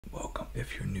welcome.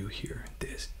 If you're new here,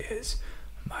 this is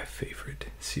my favorite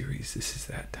series. This is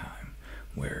that time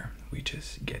where we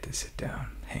just get to sit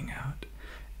down, hang out,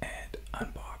 and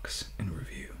unbox and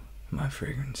review my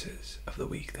fragrances of the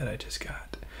week that I just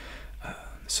got.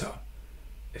 So,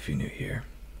 if you're new here,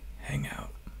 hang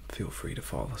out. Feel free to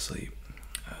fall asleep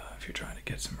if you're trying to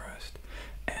get some rest.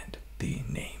 And the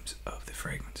names of the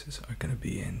fragrances are going to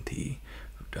be in the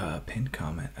pinned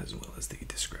comment as well as the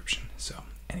description. So,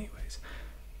 anyways,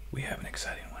 we have an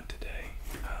exciting one today.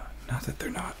 Not that they're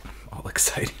not all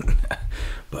exciting,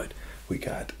 but we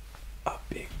got a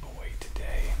big boy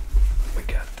today. We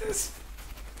got this.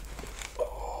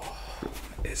 Oh,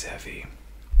 it's heavy.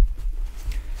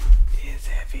 It's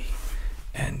heavy.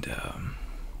 And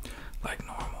like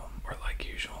normal or like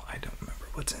usual, I don't remember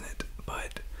what's in it,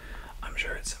 but I'm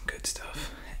sure it's some good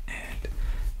stuff. And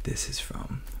this is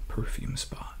from Perfume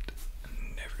Spot.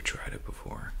 Never tried it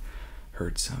before.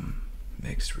 Heard some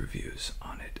mixed reviews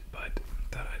on it, but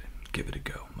thought I'd give it a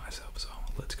go myself. So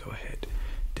let's go ahead,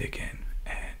 dig in,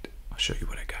 and I'll show you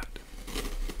what I got.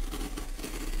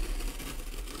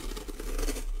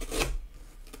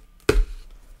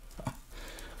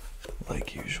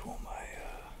 Like usual, my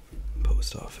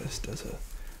post office does a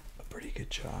pretty good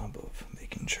job of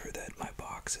making sure that my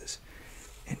box is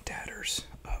in tatters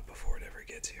before it ever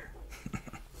gets here.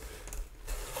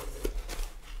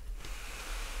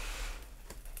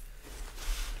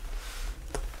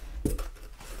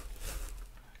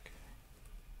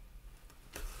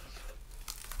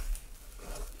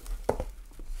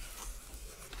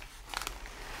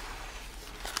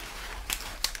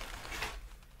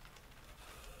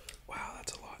 Wow,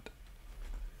 that's a lot.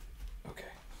 Okay.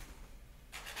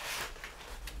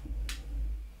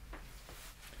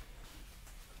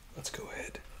 Let's go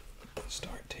ahead and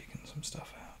start taking some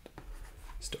stuff out.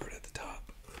 Start at the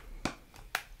top.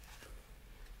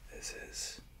 This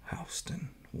is Halston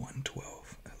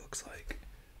 112, it looks like.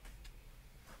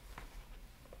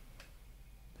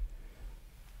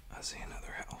 I see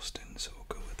another Halston, so we'll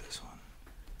go with this one.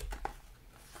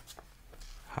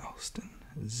 Halston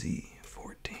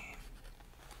Z-14.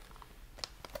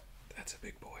 That's a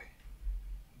big boy.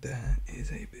 That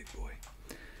is a big boy.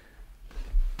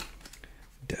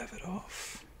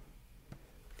 Davidoff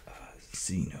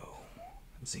Zino.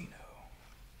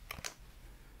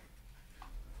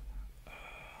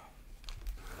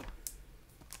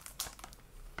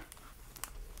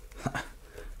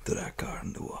 Drakkar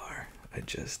Noir. I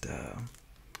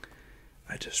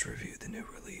just reviewed the new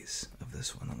release of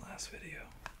this one in the last video.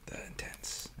 The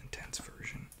intense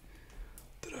version.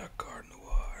 Drakkar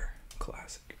Noir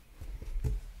classic.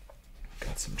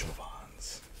 Got some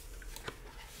Jōvan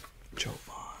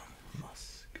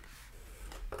Musk.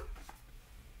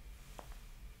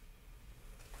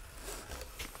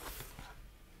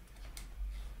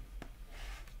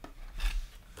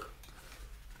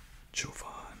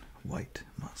 Jōvan White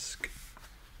Musk.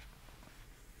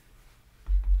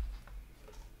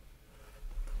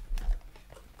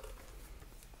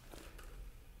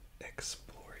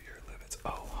 Explore your limits.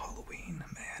 Oh, Halloween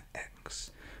Man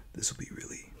X. This will be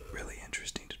really, really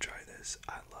interesting to try this.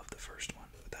 I love the first one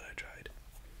that I tried.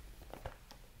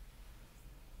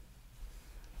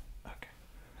 Okay,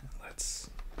 let's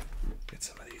get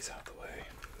some of these out of the way.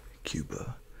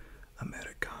 Cuba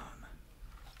American.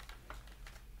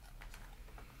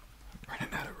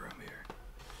 Running out of room here.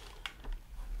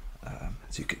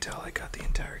 As you can tell, I got the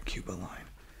entire Cuba line.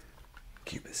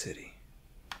 Cuba City.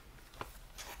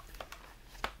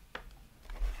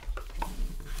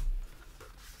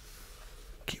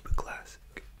 Cuba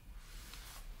Classic.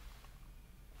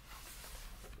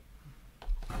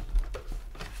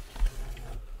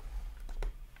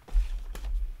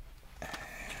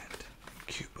 And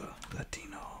Cuba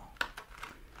Latino.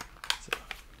 So,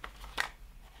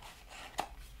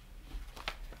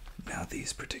 now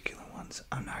these particular ones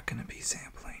I'm not going to be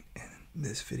sampling in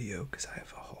this video because I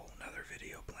have a whole nother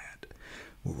video planned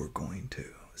where we're going to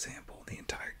sample the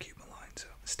entire Cuba line, so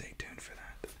stay tuned for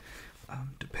that.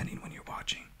 Depending when you're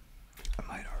watching, I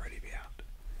might already be out.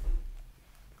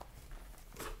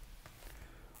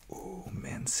 Ooh,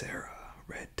 Mancera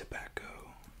Red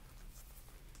Tobacco.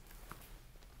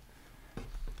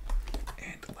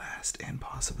 And last and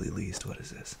possibly least, what is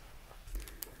this?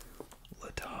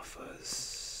 Lattafa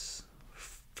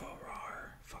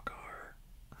Fakhar.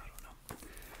 I don't know.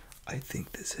 I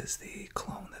think this is the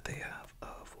clone that they have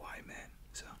of Y Men.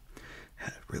 So,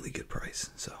 had a really good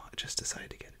price, so I just decided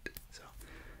to get it. So,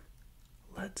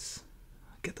 let's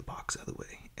get the box out of the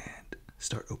way and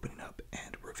start opening up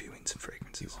and reviewing some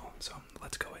fragrances. So,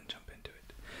 let's go ahead and jump into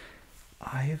it.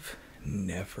 I've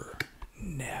never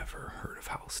heard of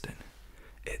Halston.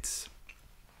 It's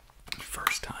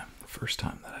first time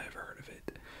that I ever heard of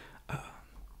it.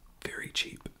 Very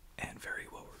cheap and very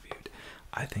well reviewed.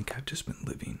 I think I've just been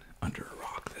living under a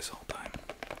rock this whole time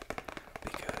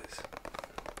because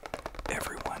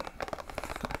everyone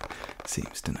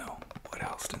seems to know what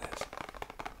Halston is.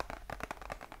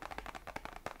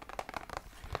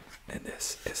 And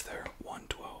this is their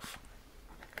 112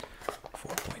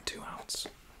 4.2 ounce.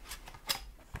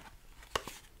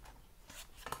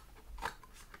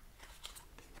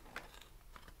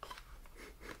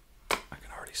 I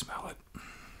can already smell it.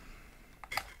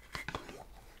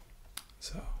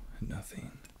 So,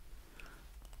 nothing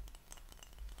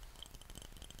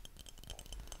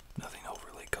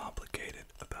overly complicated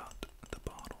about the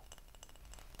bottle.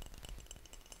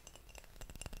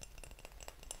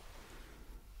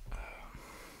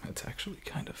 It's actually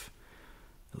kind of,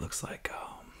 it looks like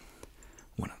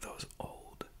one of those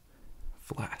old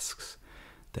flasks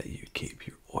that you keep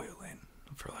your oil in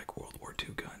for like World War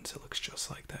II guns. It looks just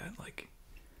like that. Like,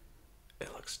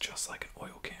 it looks just like an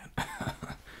oil can.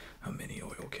 A mini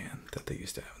oil can that they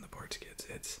used to have in the parts kits.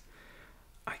 It's,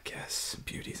 I guess,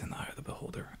 beauty's in the eye of the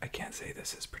beholder. I can't say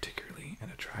this is particularly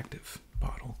an attractive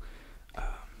bottle,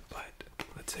 but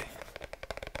let's see.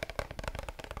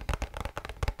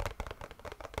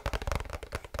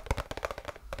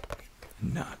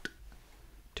 Not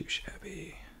too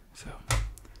shabby. So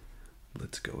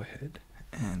let's go ahead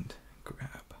and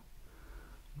grab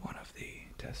one of the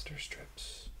tester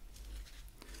strips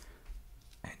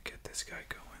and get this guy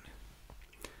going.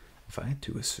 If I had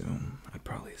to assume, I'd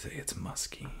probably say it's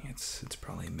musky. It's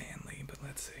probably manly, but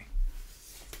let's see.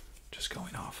 Just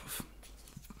going off of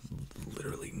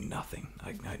literally nothing.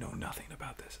 I know nothing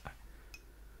about this.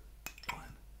 1,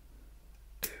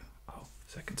 2, oh,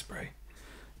 second spray.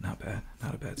 Not bad.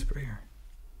 Not a bad sprayer.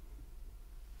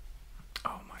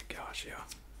 Oh my gosh, yeah.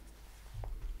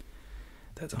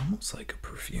 That's almost like a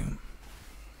perfume.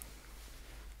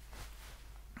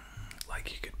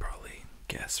 Like you could probably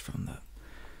guess from the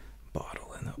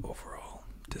bottle and the overall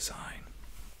design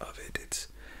of it.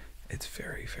 It's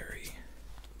very, very,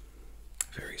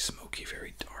 very smoky,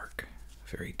 very dark,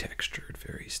 very textured,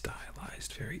 very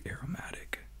stylized, very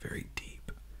aromatic, very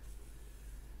deep.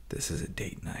 This is a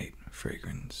date night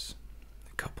fragrance.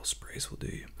 A couple sprays will do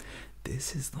you.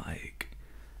 This is like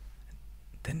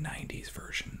the 90s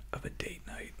version of a date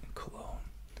night cologne.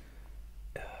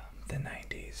 The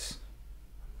 90s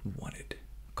wanted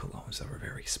colognes that were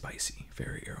very spicy,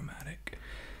 very aromatic,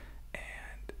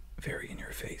 and very in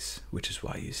your face, which is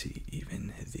why you see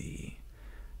even the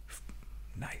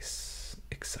nice,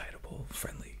 excitable,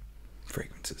 friendly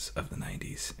fragrances of the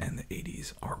 90s and the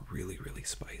 80s are really, really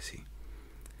spicy.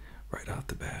 Right off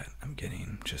the bat, I'm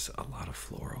getting just a lot of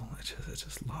floral. It's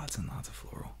just lots and lots of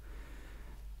floral.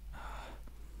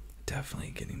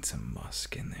 Definitely getting some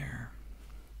musk in there.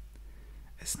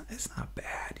 It's not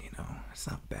bad, you know. It's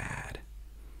not bad.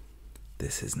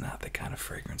 This is not the kind of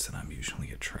fragrance that I'm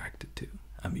usually attracted to.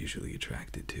 I'm usually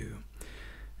attracted to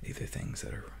either things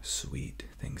that are sweet,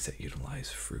 things that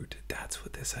utilize fruit. That's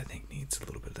what this, I think, needs. A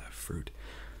little bit of that fruit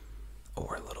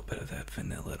or a little bit of that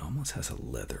vanilla. It almost has a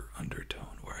leather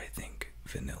undertone where I think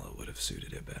vanilla would have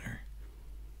suited it better.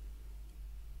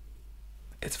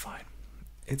 It's fine.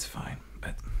 It's fine.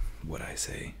 But would I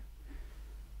say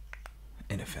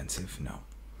inoffensive? No.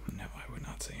 No, I would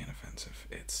not say inoffensive.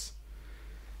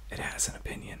 It has an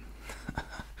opinion.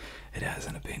 It has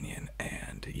an opinion,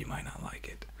 and you might not like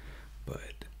it,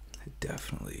 but it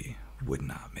definitely would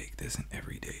not make this an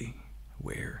everyday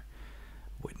wear,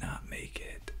 would not make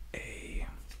it a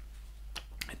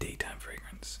daytime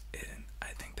fragrance, and I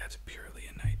think that's purely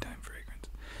a nighttime fragrance,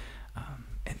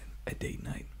 and a date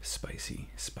night, spicy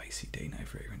date night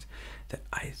fragrance that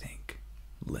I think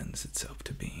lends itself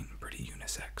to being pretty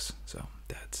unisex. So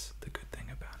that's the good thing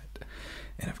about it.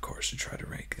 And of course, to try to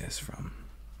rank this from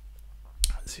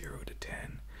 0 to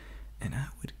 10, and I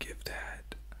would give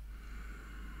that,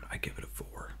 I give it a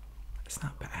 4. It's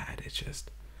not bad, it's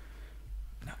just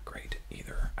not great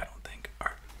either, I don't think.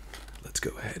 Alright, let's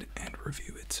go ahead and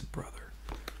review its brother.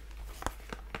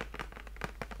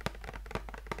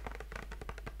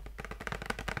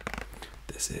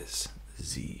 This is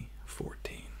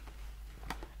Z-14.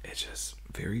 It's just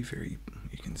very, very,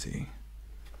 you can see,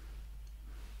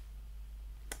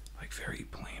 like very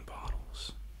plain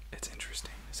bottles. It's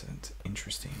interesting. It's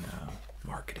interesting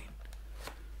marketing.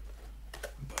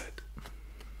 But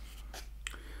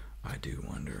I do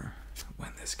wonder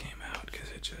when this came out,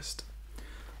 because it just,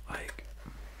 like,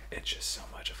 it's just so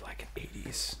much of like an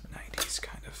 80s, 90s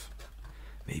kind of,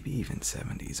 maybe even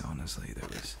 70s, honestly. There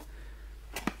was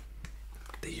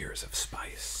the years of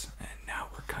spice, and now now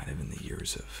we're kind of in the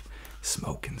years of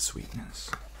smoke and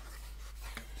sweetness.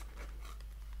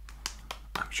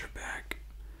 I'm sure back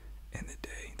in the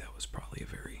day that was probably a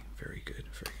very, very good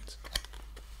fragrance.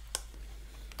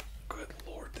 Good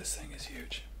Lord, this thing is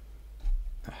huge.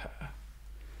 I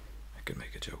could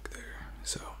make a joke there.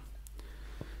 So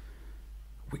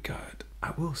we got,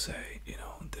 I will say, you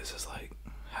know, this is like,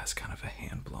 has kind of a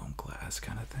hand-blown glass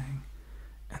kind of thing,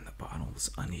 and the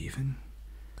bottle's uneven,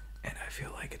 and I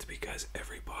feel like it's because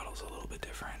every bottle's a little bit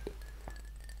different,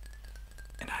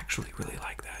 and I actually really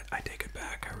like that. I take it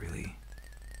back. I really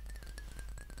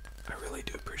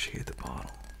do appreciate the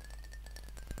bottle,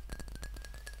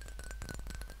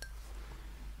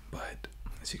 but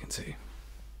as you can see,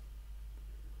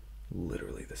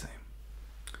 literally the same.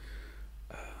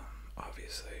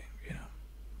 Obviously, you know,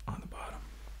 on the bottom,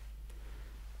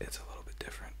 it's a little bit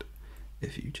different.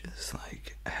 If you just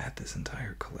like had this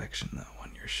entire collection though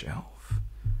on your shelf,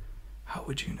 how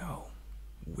would you know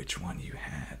which one you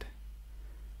had?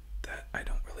 That I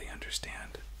don't really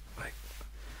understand. Like,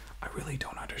 I really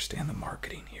don't understand the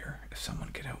marketing here. If someone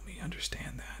could help me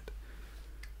understand that.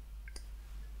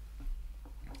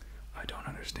 I don't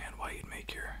understand why you'd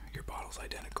make your bottles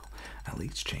identical. At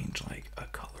least change like a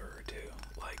color or two,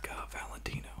 like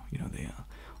Valentino. You know, they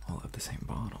all have the same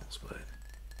bottles, but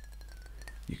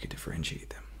you could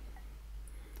differentiate them.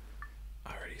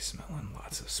 Already smelling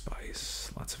lots of spice,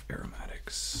 lots of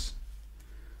aromatics.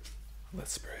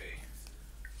 Let's spray.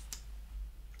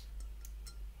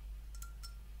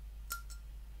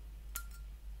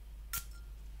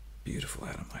 Beautiful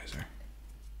atomizer.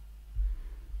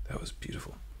 That was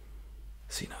beautiful.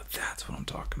 See, now that's what I'm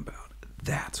talking about.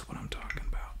 That's what I'm talking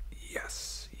about.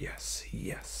 Yes, yes,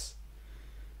 yes.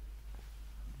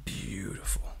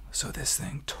 Beautiful. So this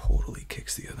thing totally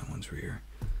kicks the other one's rear,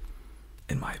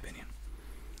 in my opinion.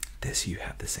 This, you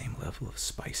have the same level of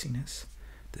spiciness,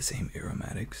 the same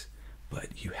aromatics,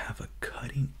 but you have a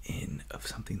cutting in of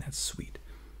something that's sweet.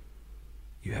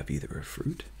 You have either a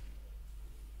fruit,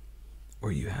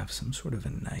 or you have some sort of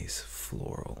a nice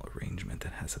floral arrangement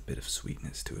that has a bit of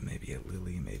sweetness to it, maybe a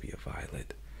lily, maybe a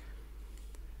violet.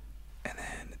 And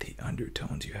then the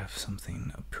undertones, you have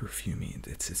something perfumey.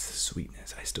 It's the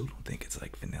sweetness. I still don't think it's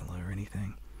like vanilla or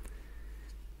anything,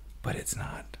 but it's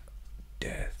not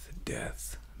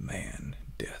death, man,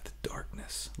 death,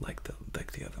 darkness like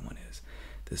the other one is.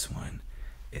 This one,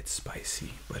 it's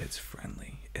spicy, but it's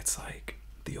friendly. It's like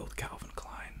the old Calvin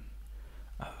Klein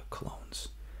colognes.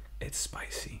 It's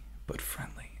spicy but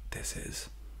friendly. This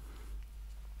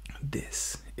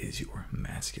is your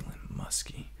masculine,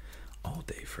 musky,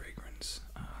 all-day fragrance.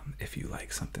 If you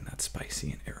like something that's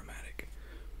spicy and aromatic,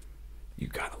 you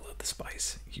gotta love the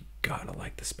spice. You gotta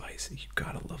like the spice. You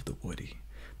gotta love the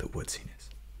woodsiness.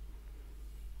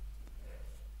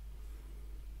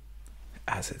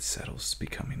 As it settles,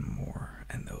 becoming more,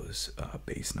 and those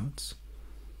bass notes.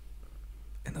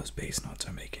 And those bass notes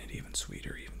are making it even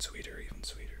sweeter, even sweeter, even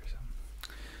sweeter. So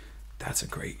that's a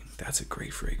great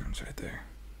fragrance right there.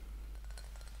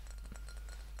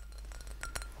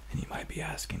 And you might be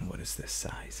asking, what is this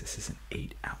size? This is an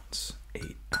 8 ounce.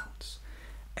 8 ounce.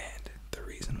 And the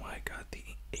reason why I got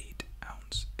the 8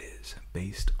 ounce is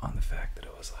based on the fact that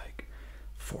it was like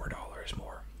 $4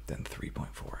 more than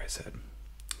 3.4. I said,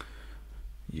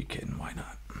 you kidding, why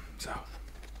not? So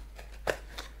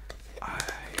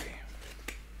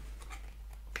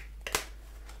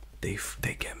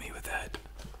they get me with that.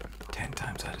 10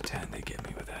 times out of 10 they get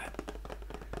me with that.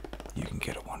 You can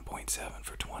get a 1.7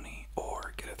 for 20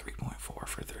 or get a 3.4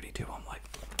 for 32. I'm like,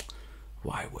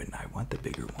 why wouldn't I want the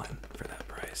bigger one for that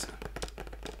price?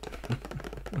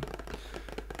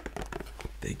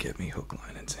 They get me hook,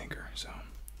 line, and sinker. So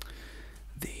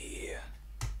the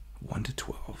 1 to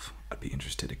 12 I'd be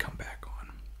interested to come back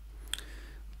on,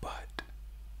 but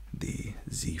the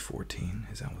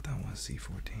Z-14, is that what that was?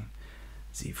 Z-14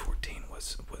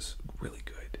 was really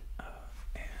good,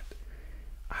 and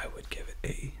I would give it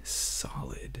a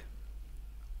solid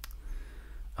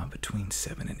between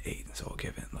 7 and 8. So I'll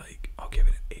give it an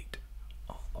 8.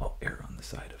 I'll err on the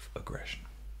side of aggression.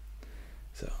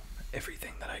 So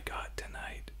everything that I got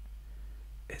tonight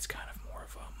is kind of more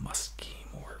of a musky,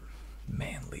 more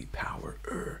manly power.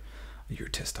 Your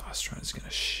testosterone is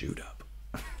gonna shoot up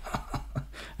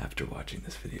after watching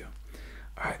this video.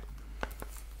 All right,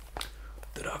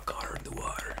 Drakkar in the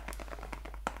water.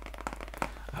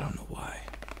 I don't know why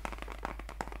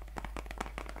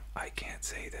I can't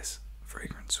say this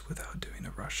fragrance without doing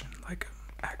a Russian like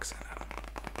accent.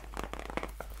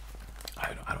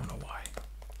 I don't know why.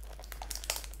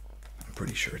 I'm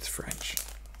pretty sure it's French.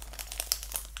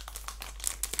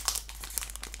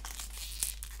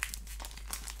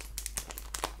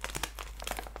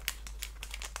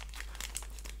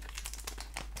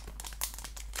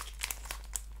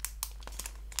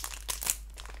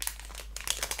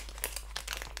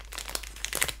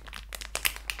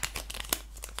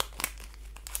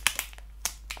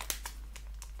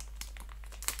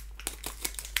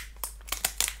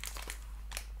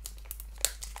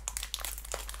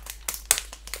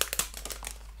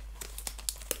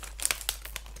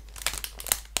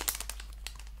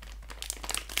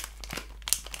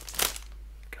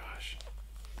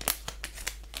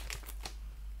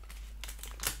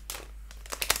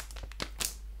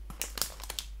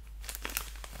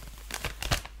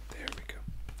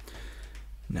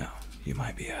 You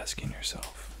might be asking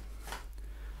yourself,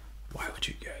 why would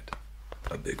you get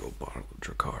a big old bottle of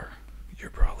Drakkar? You're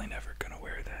probably never gonna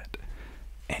wear that.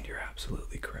 And you're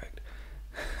absolutely correct.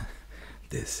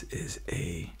 This is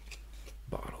a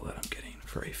bottle that I'm getting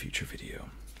for a future video,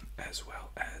 as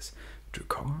well as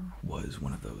Drakkar was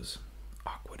one of those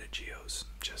aqua de Gios,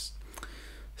 just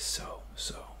so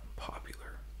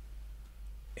popular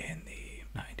in the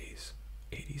 90s,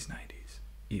 80s, 90s,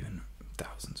 even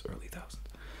thousands, early thousands,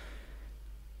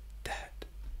 that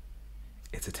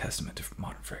it's a testament to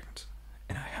modern fragrance,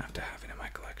 and I have to have it in my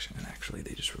collection. And actually,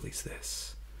 they just released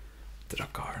this, the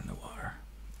Drakkar Noir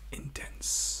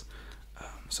Intense.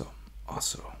 So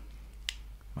also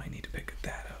might need to pick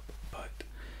that up, but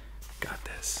got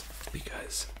this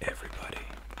because every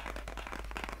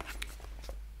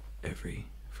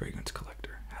fragrance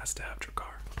collector has to have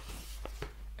Drakkar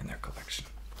in their collection,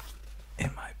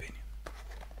 in my opinion.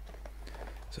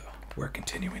 So we're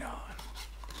continuing on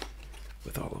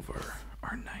with all of our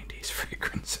 90s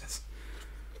fragrances.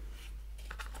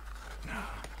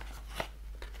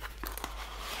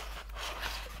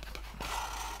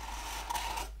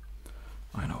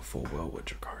 I know full well what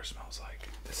Drakkar smells like.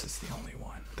 This is the only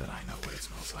one that I know what it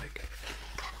smells like.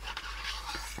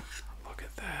 Look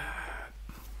at that.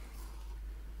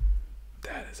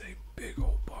 That is a big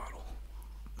old bottle.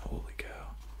 Holy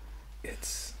cow.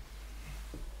 It's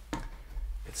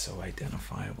so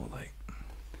identifiable. Like,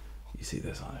 you see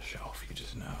this on a shelf, you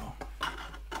just know.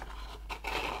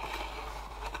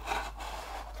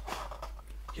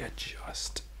 You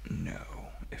just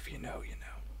know. If you know, you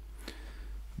know.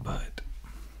 But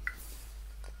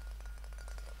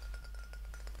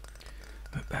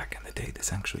back in the day,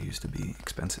 this actually used to be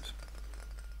expensive.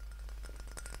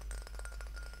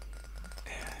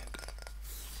 And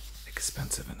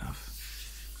expensive enough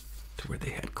to where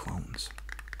they had clones.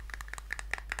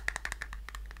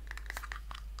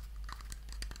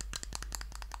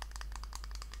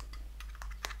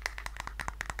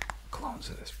 Clones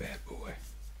of this bad boy.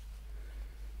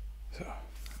 So,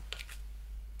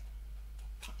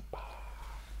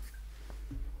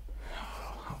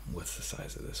 what's the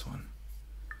size of this one?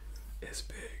 It's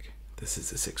big. This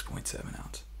is a 6.7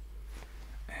 ounce.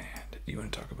 And you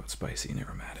want to talk about spicy and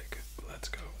aromatic? Let's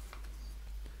go.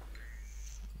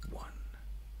 1,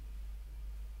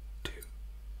 2,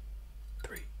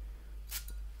 3.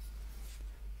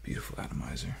 Beautiful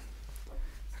atomizer.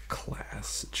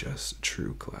 Class, just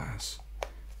true class.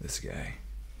 This guy,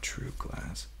 true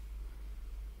class.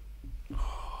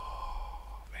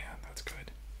 Oh man, that's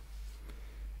good.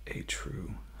 A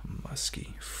true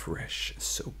musky, fresh,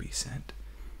 soapy scent.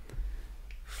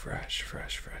 Fresh,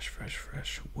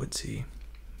 woodsy.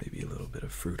 Maybe a little bit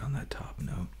of fruit on that top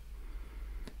note.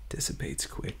 Dissipates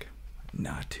quick.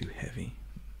 Not too heavy.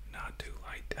 Not too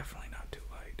light. Definitely not too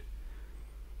light.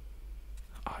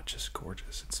 Ah, oh, just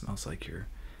gorgeous. It smells like your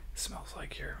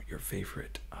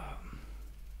favorite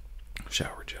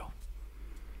shower gel.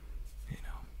 You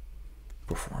know,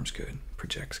 performs good,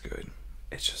 projects good.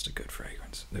 It's just a good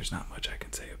fragrance. There's not much I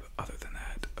can say about, other than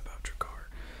that about Drakkar.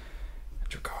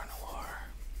 Drakkar Noir.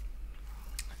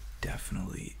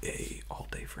 Definitely a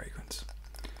all-day fragrance.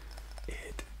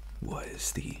 It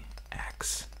was the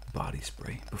Axe body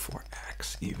spray before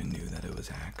Axe even knew that it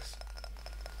was Axe.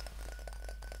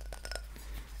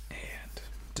 And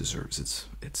deserves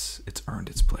it's earned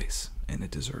its place, and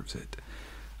it deserves it.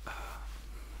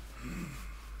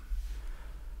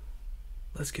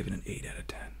 Let's give it an 8 out of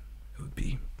 10. It would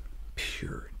be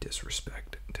pure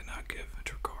disrespect to not give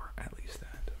Drakkar at least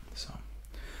that. So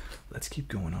let's keep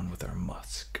going on with our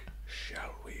musk,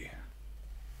 shall we?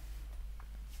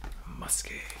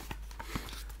 Musky.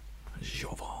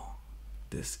 Jōvan.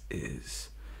 This is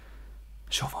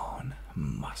Jōvan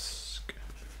Musk.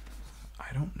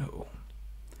 I don't know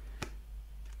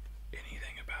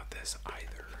anything about this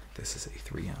either. This is a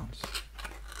 3 ounce.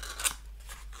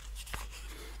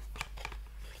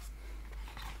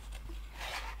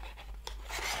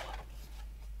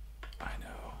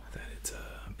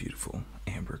 Beautiful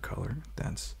amber color.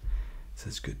 That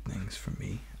says good things for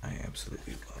me. I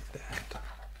absolutely love that.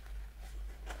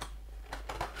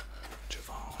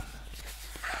 Jōvan.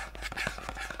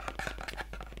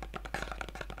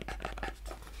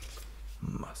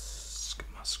 Musk.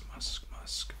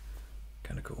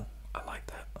 Kind of cool. I like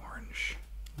that orange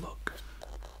look.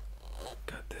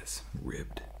 Got this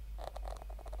ribbed.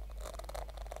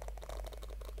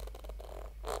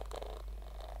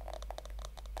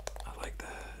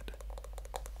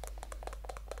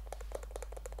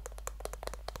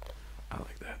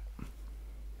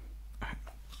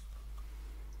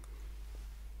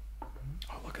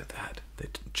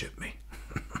 Chip me.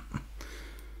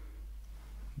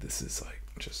 this is like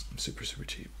just super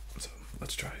cheap. So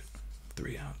let's try it.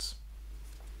 3 ounce.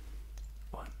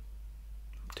 1,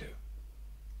 2.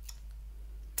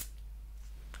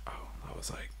 Oh, that was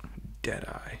like dead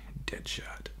eye, dead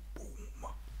shot. Boom.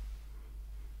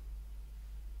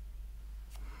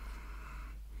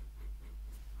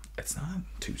 It's not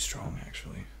too strong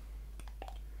actually.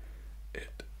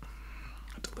 It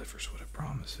delivers what it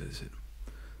promises.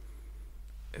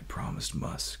 It promised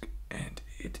musk, and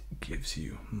it gives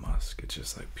you musk. It's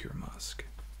just like pure musk.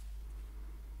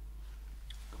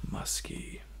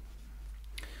 Musky.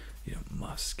 You know,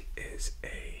 musk is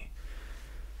a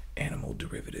animal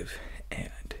derivative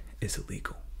and is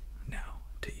illegal now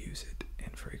to use it in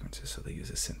fragrances. So they use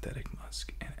a synthetic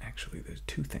musk. And actually, there's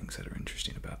 2 things that are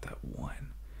interesting about that.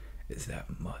 One is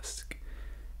that musk,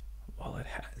 while it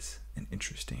has an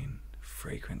interesting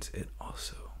fragrance, it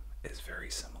also is very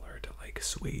similar to like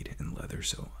suede and leather.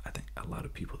 So I think a lot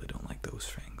of people that don't like those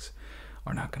things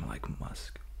are not gonna like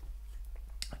musk.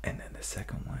 And then the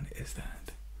second one is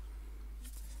that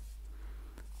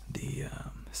the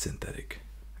synthetic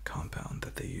compound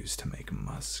that they use to make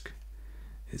musk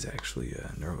is actually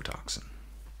a neurotoxin.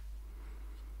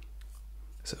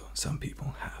 So some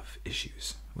people have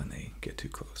issues when they get too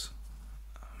close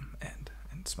and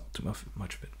smell too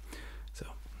much of it. So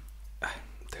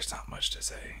there's not much to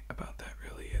say about that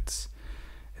really. It's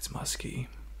musky.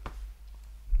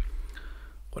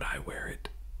 Would I wear it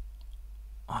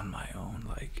on my own,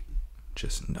 like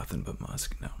just nothing but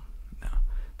musk? No.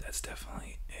 That's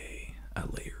definitely a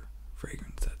layer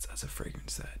fragrance. That's a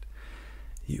fragrance that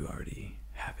you already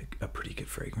have a pretty good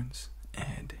fragrance,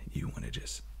 and you want to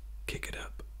just kick it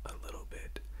up a little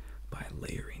bit by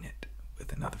layering it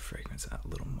with another fragrance, a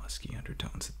little musky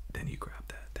undertones. Then you grab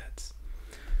that.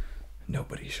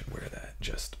 Nobody should wear that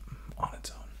just on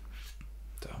its own.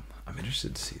 So I'm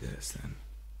interested to see this then.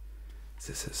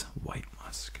 This is white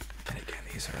musk, and again,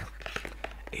 these are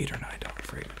 $8 or $9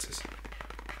 fragrances.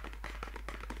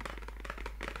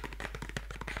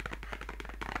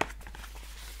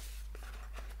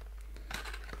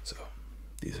 So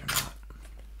these are not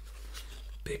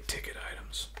big ticket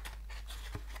items.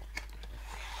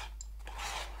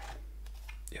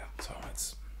 Yeah, so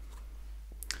it's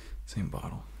same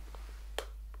bottle.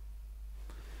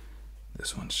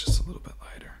 This one's just a little bit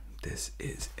lighter. This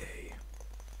is a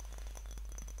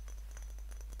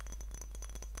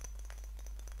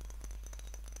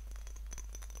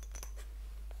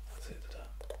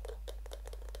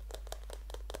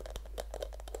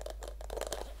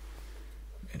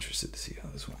interested to see how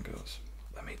this one goes.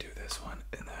 Let me do this one,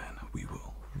 and then we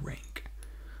will rank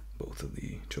both of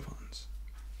the Jōvans.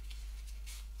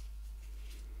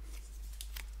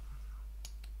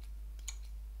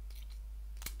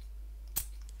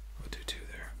 I'll do 2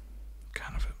 there.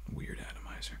 Kind of a weird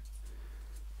atomizer.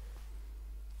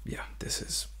 Yeah, this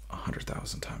is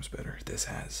 100,000 times better. This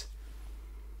has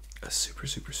a super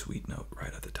sweet note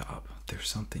right at the top. There's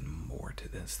something more to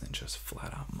this than just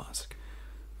flat out musk.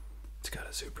 It's got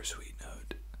a super sweet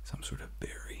note, some sort of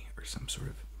berry or some sort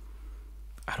of,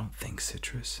 I don't think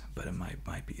citrus, but it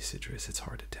might be citrus. It's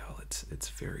hard to tell. It's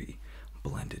very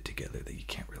blended together that you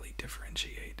can't really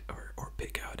differentiate or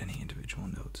pick out any individual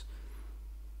notes.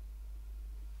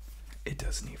 It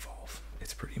doesn't evolve.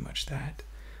 It's pretty much that.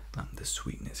 The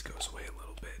sweetness goes away a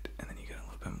little bit, and then you get a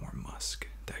little bit more musk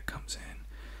that comes in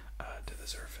to the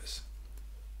surface.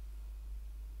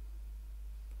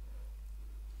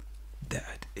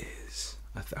 That is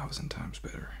 1,000 times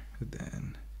better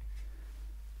than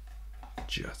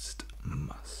just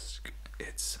musk.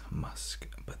 It's musk,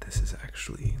 but this is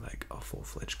actually like a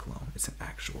full-fledged cologne. It's an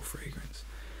actual fragrance,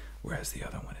 whereas the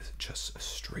other one is just a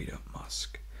straight-up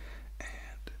musk,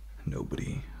 and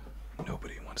nobody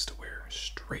wants to wear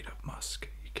straight-up musk.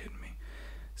 Are you kidding me?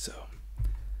 So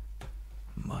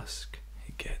musk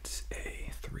gets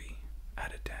a 3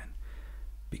 out of 10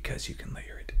 because you can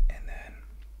layer it, and then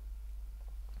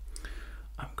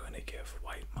I'm going to give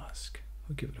white musk,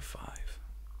 I'll give it a 5.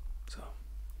 So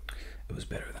it was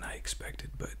better than I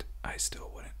expected, but I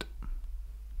still wouldn't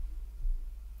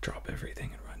drop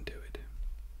everything and run to it.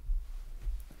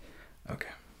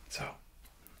 Okay, so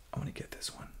I want to get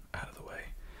this one out of the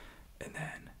way, and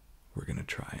then we're going to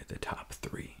try the top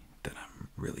 3 that I'm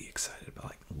really excited about,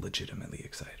 like legitimately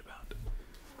excited about.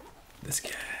 This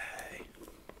guy.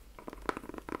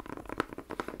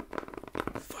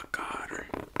 Fakhar.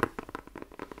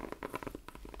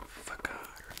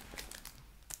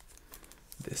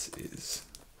 This is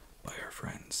by our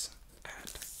friends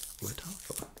at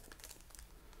Lattafa.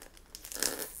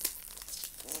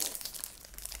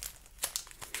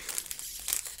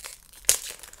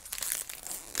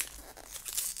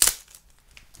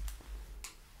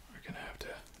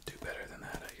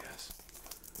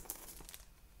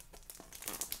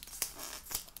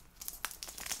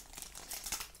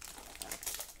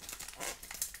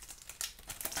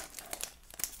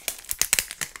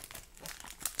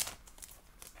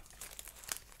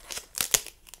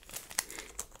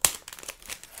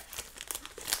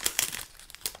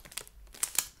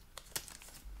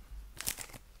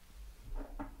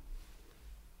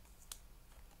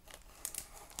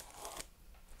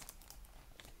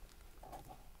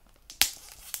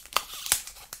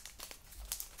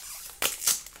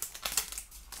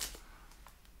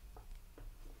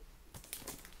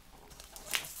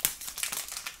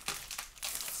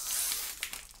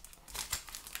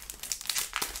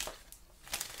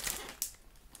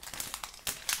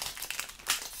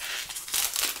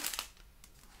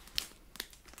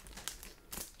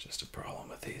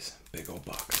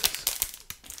 old boxes.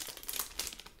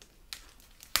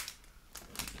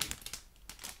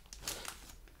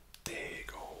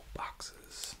 Big old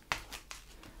boxes.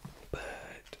 But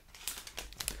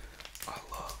I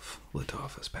love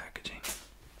Lattafa's packaging.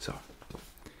 So,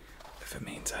 if it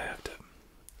means I have to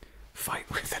fight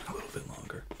with it a little bit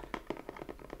longer.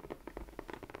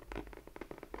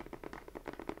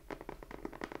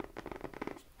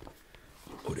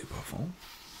 Eau de Parfum.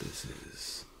 This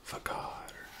is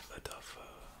Fakhar, Lattafa.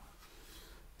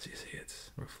 So you see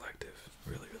it's reflective.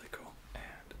 Really, really cool.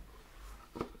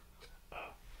 And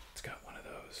it's got one of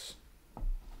those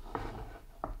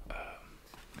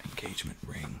engagement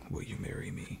ring, will you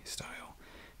marry me style.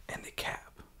 And the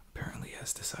cap apparently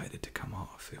has decided to come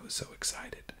off. It was so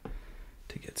excited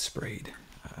to get sprayed,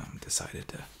 decided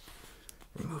to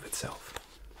remove itself.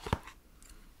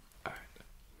 Alright,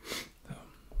 so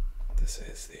this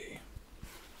is the,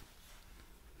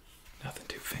 nothing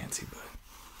too fancy, but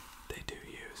they do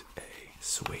use a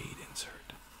suede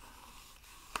insert.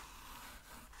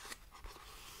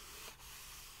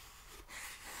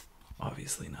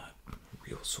 Obviously not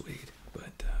real suede,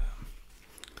 but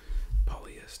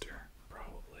polyester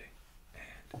probably,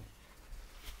 and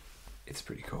it's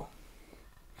pretty cool.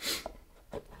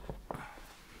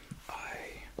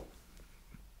 I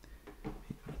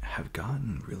have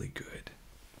gotten really good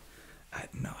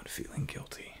at not feeling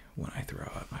guilty when I throw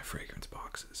out my fragrance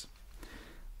boxes,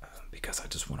 because I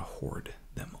just want to hoard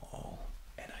them all,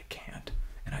 and I can't,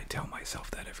 and I tell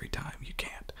myself that every time. You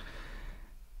can't.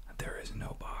 There is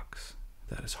no box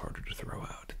that is harder to throw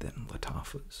out than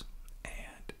Lattafa's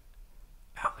and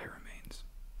Al Haramain's.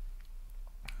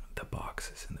 The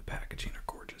boxes and the packaging are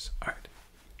gorgeous. Alright.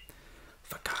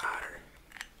 Fakhar.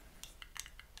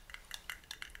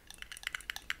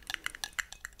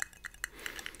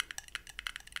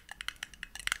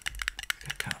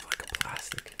 Got kind of like a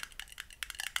plastic.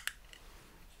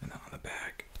 And then on the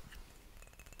back,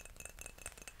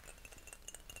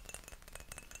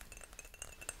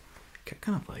 got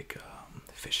kind of like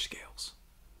fish scales.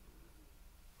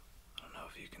 I don't know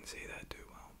if you can see that too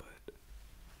well, but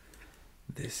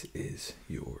this is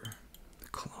your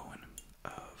clone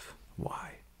of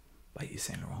Y by Yves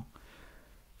Saint Laurent.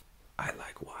 I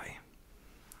like Y,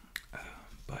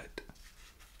 but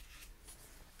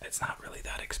it's not really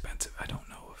that expensive. I don't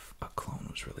know if a clone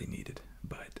was really needed,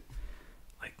 but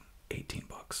like 18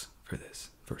 bucks for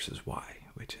this versus Y,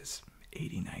 which is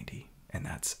 80, 90, and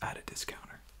that's at a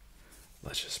discounter.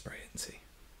 Let's just spray it and see.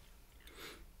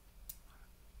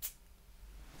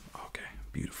 Okay,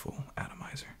 beautiful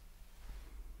atomizer.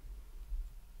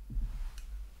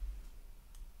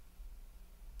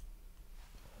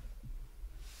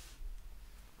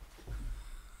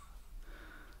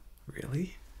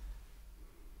 Really?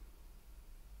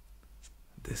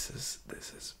 This is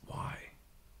why.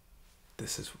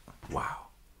 This is, wow.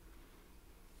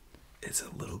 It's a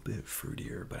little bit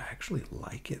fruitier, but I actually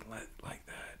like it like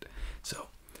that. So,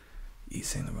 Yves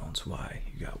Saint Laurent's Y,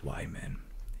 you got Y Men,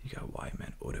 you got Y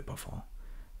Men Eau de Parfum,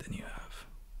 then you have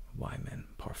Y Men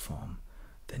Parfum,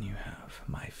 then you have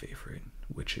my favorite,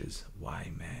 which is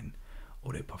Y Men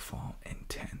Eau de Parfum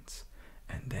Intense,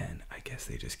 and then I guess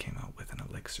they just came out with an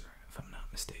elixir, if I'm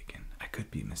not mistaken. I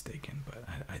could be mistaken, but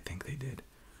I think they did.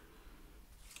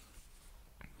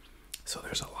 So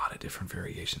there's a lot of different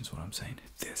variations, what I'm saying.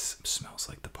 This smells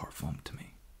like the Parfum to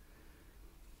me.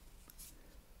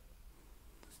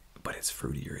 But it's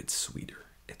fruitier, it's sweeter.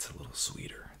 It's a little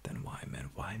sweeter than Y Men.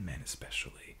 Y Men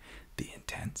especially, the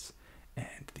Intense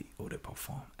and the Eau de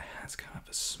Parfum has kind of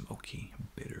a smoky,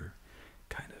 bitter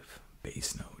kind of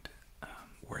base note,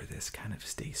 where this kind of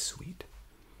stays sweet.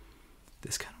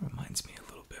 This kind of reminds me a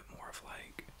little bit more of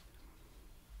like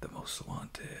the Most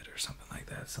Wanted or something like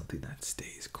that. Something that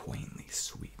stays quaintly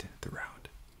sweet throughout.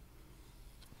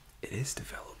 It is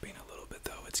developing a little bit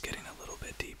though. It's getting a little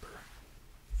bit deeper.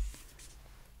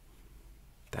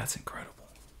 That's incredible.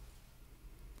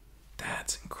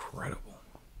 That's incredible.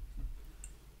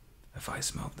 If I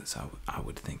smelled this, I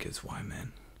would think it's Y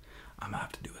Men. I'm gonna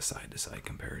have to do a side-to-side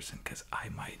comparison because I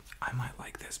might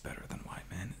like this better than Y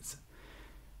Men. It's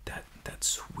that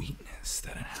sweetness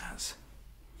that it has.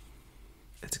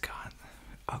 It's got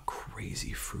a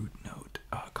crazy fruit note,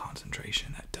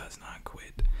 concentration that does not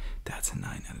quit. That's a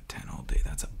 9 out of 10 all day.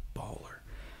 That's a baller.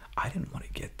 I didn't want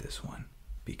to get this one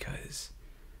because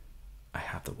I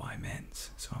have the Y Men's,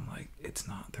 so I'm like,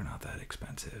 they're not that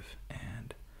expensive,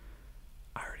 and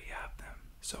I already have them.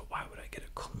 So why would I get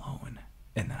a clone?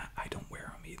 And then I don't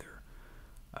wear them either.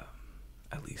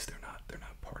 At least they're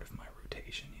not part of my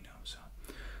rotation, you know. So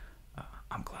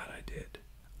I'm glad I did.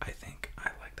 I think I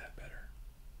like that better.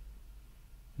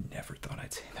 Never thought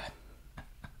I'd say that.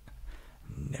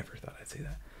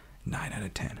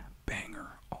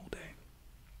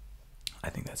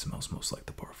 smells most like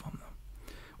the parfum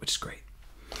though, which is great.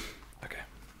 Okay,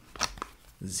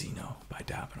 Zino by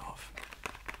Davidoff.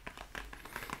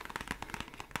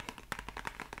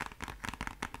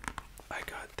 I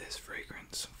got this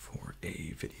fragrance for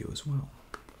a video as well.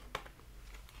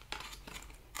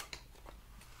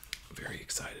 Very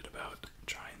excited about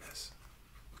trying this.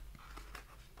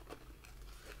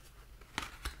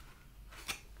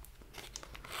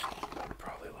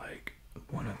 Probably like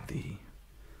one of the,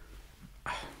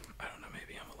 I don't know,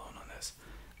 maybe I'm alone on this,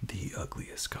 the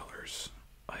ugliest colors,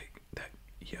 like that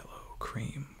yellow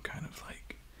cream, kind of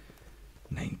like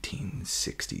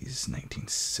 1960s,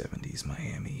 1970s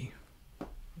Miami.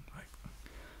 Like,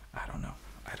 I don't know.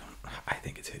 I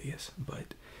think it's hideous,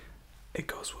 but it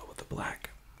goes well with the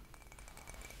black.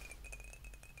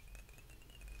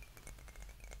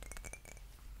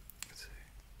 Let's see.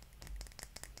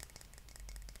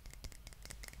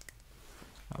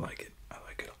 I like it. I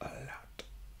like it a lot.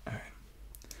 Alright.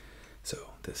 So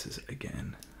this is,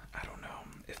 again, I don't know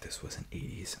if this was an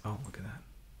 80s. Oh, look at that.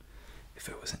 If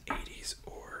it was an 80s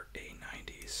or a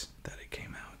 90s that it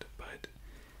came out, but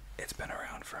it's been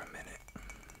around for a minute.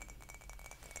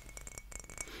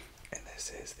 And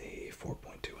this is the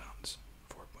 4.2 ounce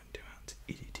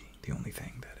EDT. The only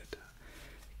thing that it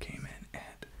came in,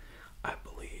 and I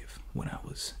believe when I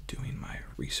was doing my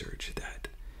research that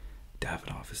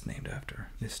Davidoff is named after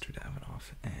Mr.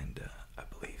 Davidoff, and I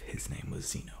believe his name was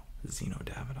Zino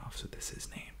Davidoff, so this is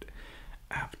named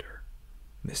after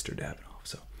Mr. Davidoff.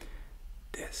 So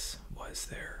this was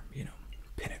their, you know,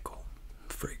 pinnacle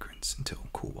fragrance until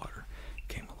Cool Water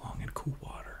came along, and Cool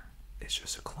Water is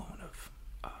just a clone of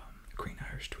Green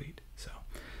Irish Tweed. So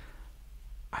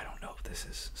I don't know if this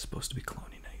is supposed to be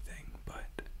cloning anything,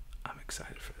 but I'm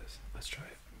excited for this. Let's try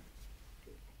it.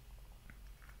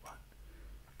 1,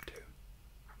 2,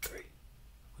 3.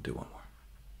 We'll do one more.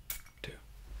 2.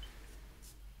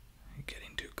 You're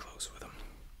getting too close with them.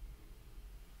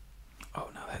 Oh,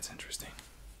 now that's interesting.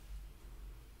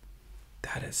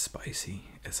 That is spicy.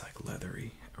 It's like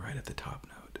leathery right at the top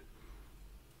note.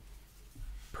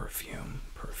 Perfume,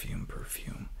 perfume,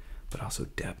 perfume, but also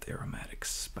depth, aromatic,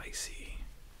 spicy.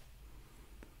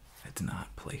 It's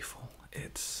not playful.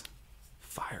 It's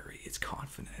fiery. It's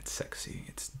confident. It's sexy.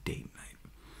 It's date night.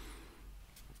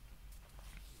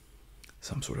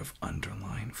 Some sort of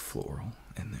underlying floral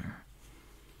in there.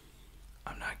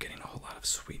 I'm not getting a whole lot of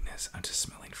sweetness. I'm just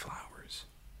smelling flowers.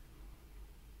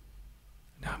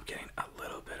 Now I'm getting a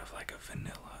little bit of like a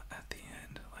vanilla at the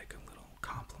end, like a little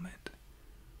compliment.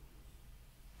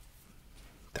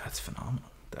 That's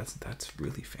phenomenal. That's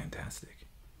really fantastic.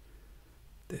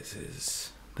 This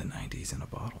is the 90s in a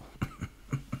bottle.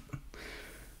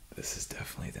 This is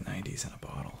definitely the 90s in a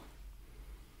bottle.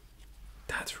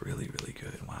 That's really, really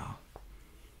good. Wow.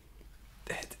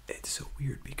 It's so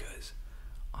weird because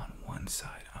on one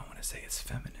side I want to say it's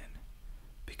feminine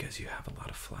because you have a lot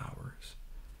of flowers.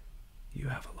 You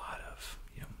have a lot of,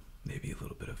 you know, maybe a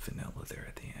little bit of vanilla there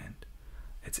at the end.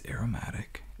 It's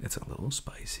aromatic. It's a little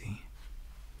spicy.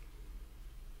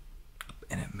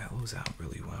 And it mellows out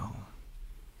really well.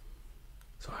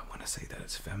 So I want to say that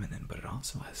it's feminine, but it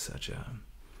also has such a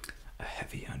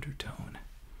heavy undertone.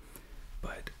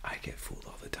 But I get fooled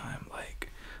all the time.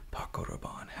 Like Paco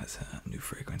Rabanne has a new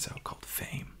fragrance out called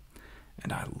Fame,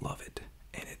 and I love it.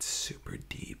 And it's super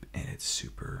deep, and it's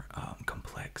super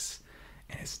complex,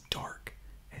 and it's dark.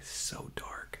 It's so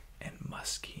dark and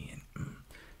musky,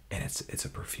 and it's a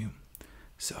perfume.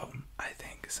 So I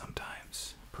think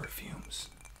sometimes perfumes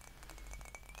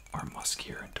are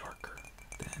muskier and darker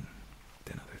than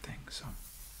other things. So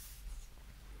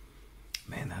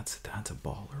man, that's a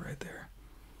baller right there.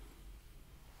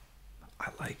 I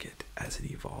like it as it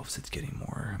evolves. It's getting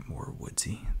more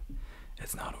woodsy.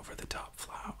 It's not over the top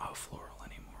floral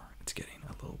anymore. It's getting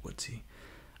a little woodsy.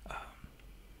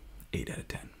 8 out of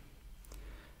 10.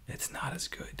 It's not as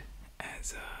good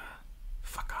as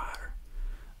Fakhar,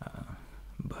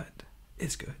 but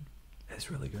it's good.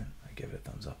 It's really good. I give it a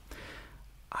thumbs up.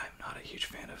 I'm not a huge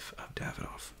fan of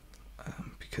Davidoff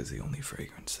because the only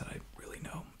fragrance that I really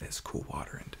know is Cool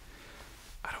Water, and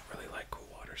I don't really like Cool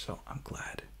Water, so I'm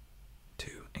glad to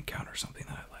encounter something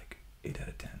that I like. 8 out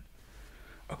of 10.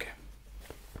 Okay.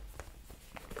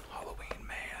 Halloween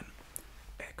Man.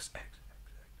 X.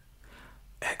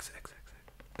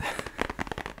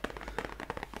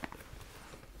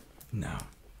 Now,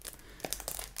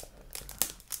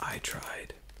 I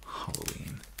tried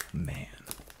Halloween Man,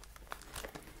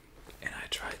 and I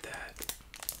tried that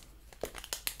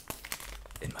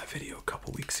in my video a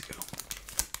couple weeks ago.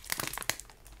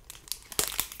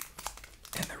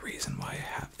 And the reason why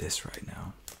I have this right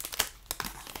now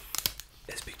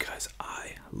is because I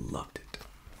I loved it.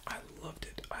 I loved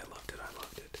it. I loved it. I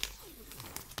loved it.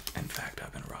 In fact,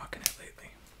 I've been rocking it lately.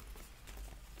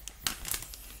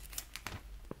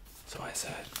 So I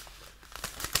said,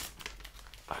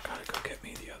 I gotta go get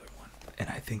me the other one. And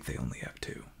I think they only have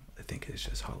two. I think it's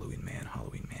just Halloween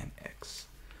Man X.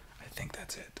 I think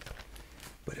that's it.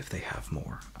 But if they have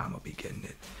more, I'm gonna be getting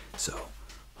it. So,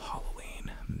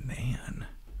 Halloween Man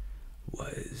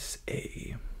was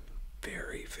a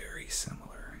very, very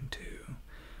similar to,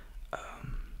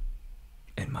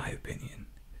 in my opinion,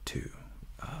 to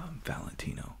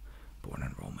Valentino, Born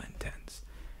in Roma Intense.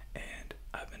 And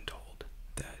I've been told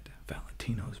that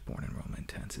Valentino's Born in Roma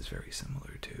Intense is very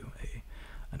similar to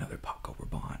another Paco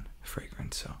Rabanne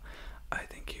fragrance. So I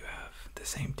think you have the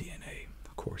same DNA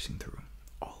coursing through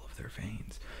all of their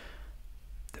veins.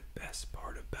 The best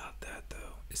part about that,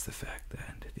 though, is the fact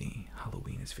that the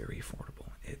Halloween is very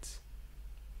affordable. It's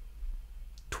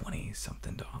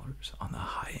 $20-something on the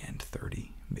high end,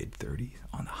 30, mid 30s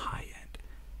on the high end.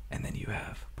 And then you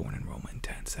have Born in Roma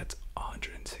Intense, that's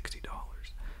 $160.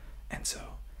 And so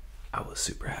I was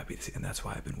super happy to see, and that's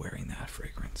why I've been wearing that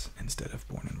fragrance instead of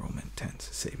Born in Roma Intense.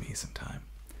 Save me some time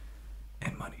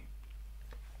and money.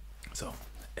 So,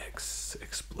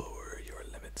 explore your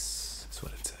limits, that's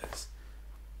what it says.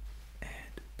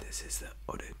 And this is the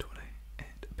Oretore.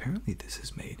 And apparently this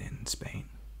is made in Spain.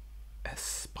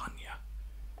 España.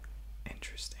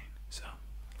 Interesting. So,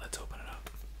 let's open it up.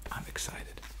 I'm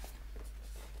excited.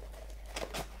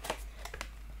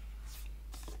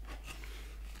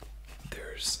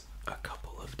 There's a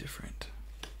couple of different,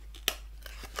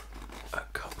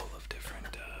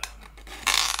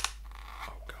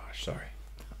 oh gosh, sorry.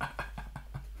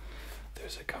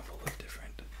 There's a couple of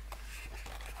different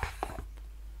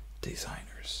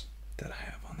designers that I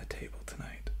have on the table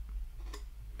tonight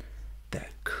that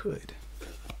could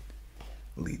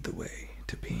lead the way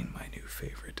to being my new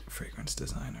favorite fragrance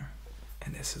designer,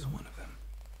 and this is one of them.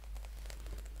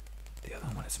 The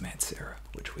other one is Mancera,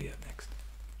 which we have next.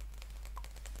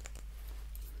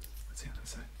 Let's see on this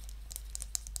side.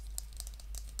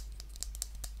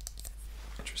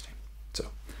 Interesting.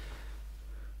 So,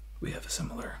 we have a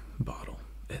similar bottle.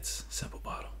 It's a simple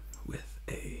bottle with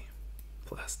a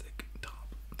plastic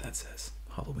top that says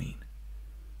Halloween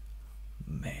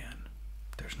Man.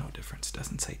 There's no difference. It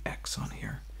doesn't say X on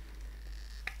here.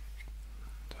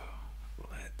 So,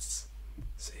 let's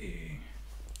see.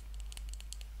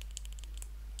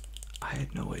 I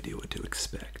had no idea what to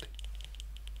expect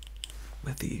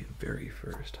with the very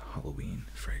first Halloween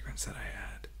fragrance that I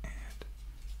had, and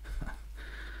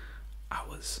I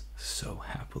was so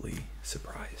happily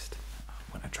surprised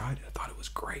when I tried it. I thought it was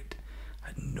great. I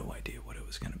had no idea what it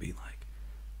was going to be like.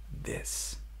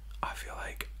 This, I feel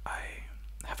like I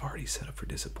have already set up for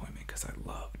disappointment because I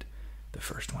loved the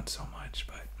first one so much,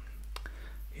 but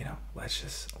you know, let's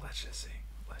just see.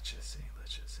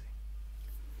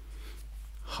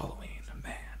 Halloween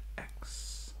Man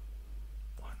X.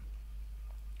 1,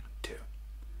 2,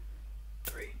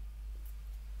 3.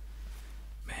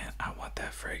 Man, I want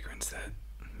that fragrance that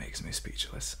makes me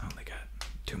speechless. I only got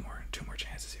two more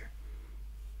chances here.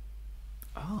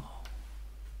 Oh.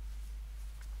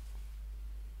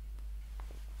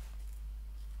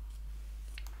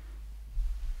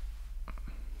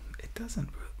 It doesn't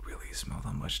really smell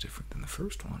that much different than the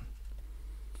first one.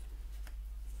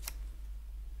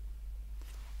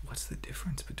 What's the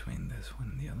difference between this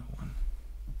one and the other one?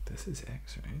 This is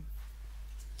X, right?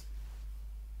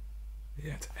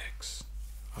 Yeah, it's X.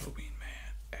 Halloween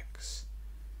Man X.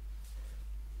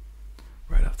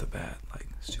 Right off the bat, like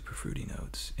super fruity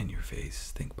notes in your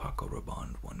face. Think Paco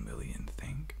Rabanne 1 million.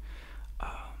 Think,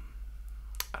 I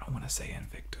don't want to say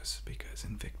Invictus because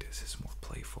Invictus is more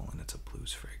playful and it's a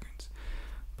blues fragrance.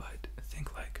 But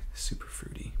think like super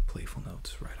fruity, playful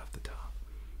notes right off the top.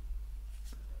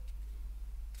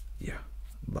 Yeah,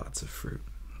 lots of fruit,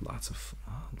 lots of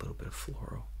a little bit of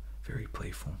floral, very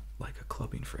playful, like a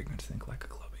clubbing fragrance. Think like a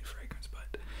clubbing fragrance,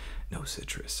 but no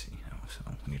citrus, you know. So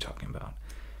when you're talking about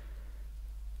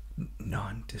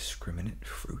non-discriminate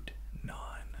fruit,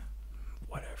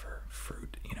 whatever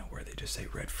fruit, you know, where they just say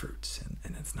red fruits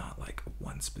and it's not like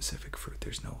one specific fruit.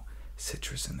 There's no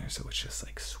citrus in there, so it's just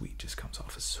like sweet, just comes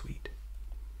off as sweet.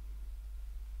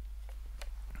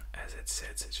 As it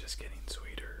sits, it's just getting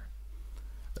sweeter.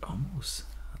 It almost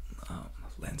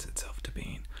lends itself to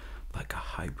being like a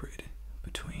hybrid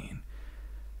between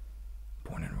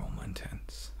Born in Roma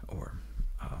Intense or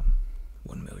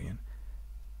 1 million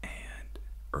and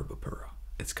Herba Pura.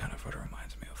 It's kind of what it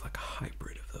reminds me of, like a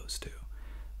hybrid of those two,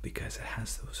 because it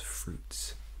has those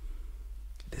fruits.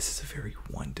 This is a very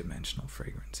one-dimensional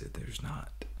fragrance.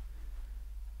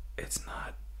 It's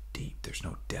not deep. There's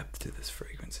no depth to this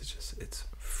fragrance. It's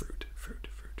fruit.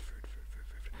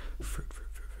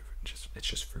 It's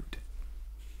just fruit.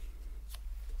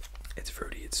 It's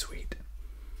fruity, it's sweet,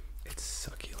 it's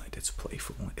succulent, it's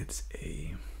playful, it's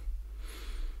a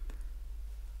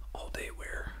all-day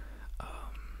wear,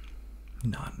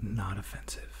 not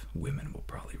offensive. Women will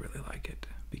probably really like it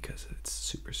because it's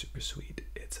super sweet.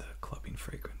 It's a clubbing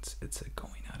fragrance, it's a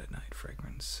going out at night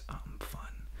fragrance,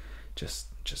 fun,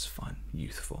 just fun,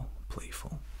 youthful,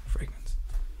 playful fragrance.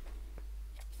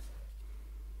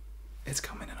 It's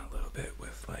coming in a little bit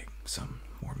with like some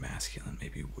more masculine,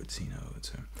 maybe woodsy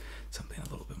notes or something a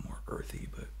little bit more earthy,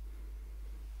 but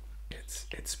it's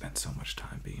spent so much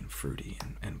time being fruity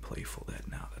and playful that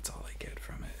now that's all I get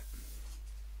from it.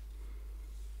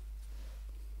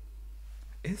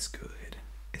 It's good.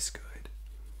 It's good.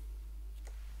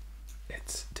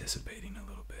 It's dissipating a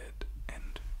little bit,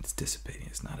 and it's dissipating.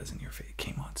 It's not as in your face. It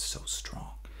came on so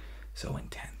strong, so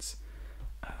intense.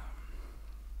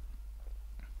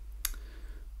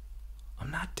 I'm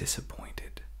not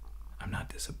disappointed.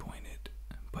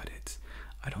 But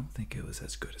I don't think it was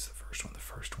as good as the first one. The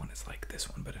first one is like this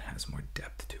one, but it has more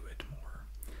depth to it,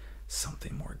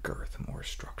 something more girth, more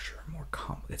structure,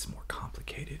 it's more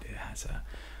complicated. It has a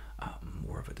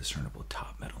more of a discernible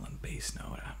top, middle, and base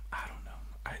note. I don't know.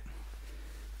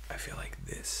 I feel like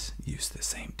this used the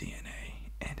same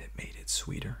DNA, and it made it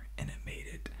sweeter, and it made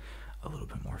it a little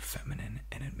bit more feminine,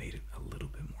 and it made it a little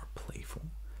bit more playful.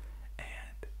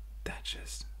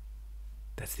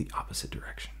 That's the opposite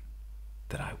direction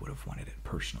that I would have wanted it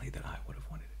personally,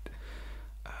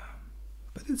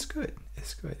 but it's good.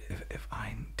 It's good. If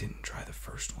I didn't try the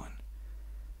first one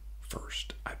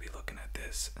first, I'd be looking at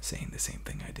this, saying the same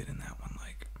thing I did in that one,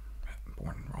 like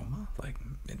Born in Roma, like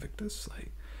Invictus,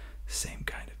 like same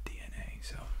kind of DNA.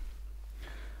 So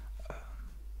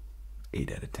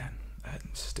 8 out of 10, and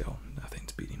still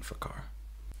nothing's beating Fakhar.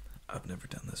 I've never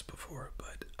done this before,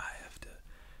 but I have to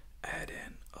add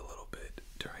in a little bit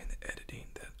during the editing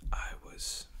that I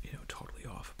was, totally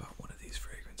off about one of these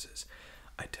fragrances.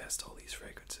 I test all these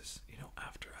fragrances,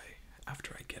 after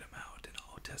I get them out, and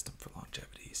I'll test them for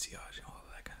longevity, sillage, and all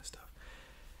of that kind of stuff.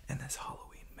 And this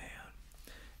Halloween Man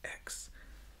X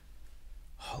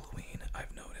Halloween,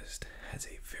 I've noticed, has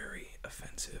a very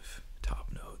offensive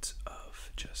top notes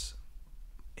of just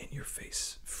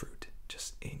in-your-face fruit,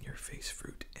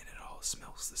 and it all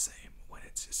smells the same when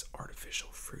it's just artificial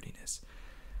fruitiness.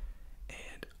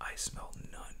 And I smell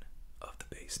none of the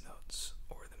base notes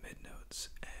or the mid notes,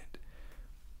 and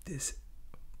this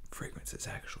fragrance is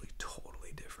actually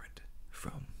totally different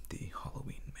from the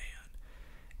Halloween Man,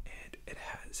 and it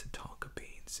has tonka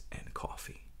beans and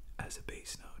coffee as a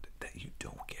base note that you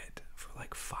don't get for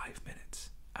like 5 minutes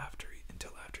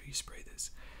until after you spray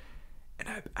this. And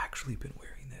I've actually been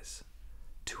wearing this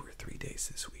 2 or 3 days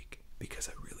this week because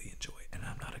I really enjoy it, and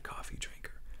I'm not a coffee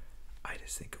drinker. I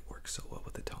just think it works so well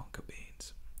with the tonka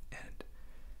beans, and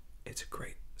it's a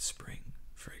great spring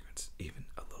fragrance, even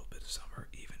a little bit of summer,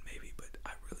 even maybe, but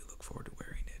I really look forward to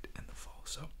wearing it in the fall.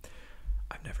 So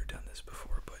I've never done this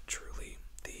before, but truly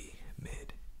the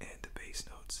mid and the base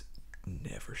notes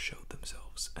never showed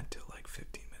themselves until like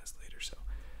 15 minutes later. So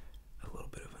a little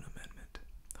bit of an amendment.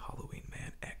 Halloween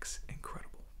Man X,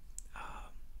 incredible.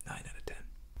 9 out of 10.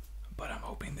 But I'm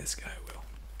hoping this guy will.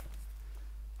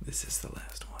 This is the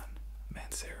last one.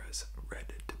 Mancera's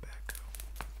Red Tobacco.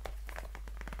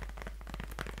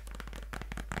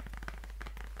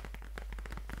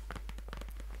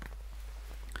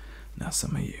 Now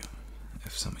some of you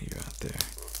out there,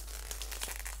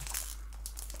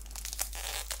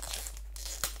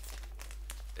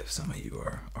 if some of you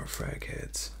are frag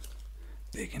heads,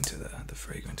 big into the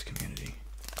fragrance community,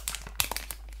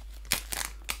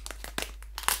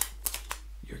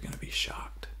 you're gonna be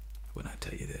shocked when I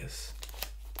tell you this.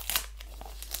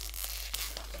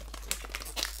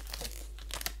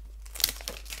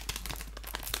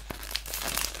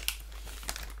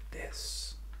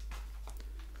 This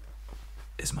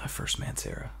is my first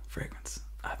Mancera fragrance.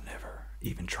 I've never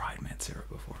even tried Mancera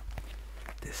before.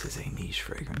 This is a niche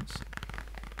fragrance.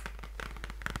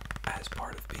 As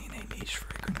part of being a niche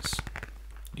fragrance,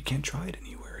 you can't try it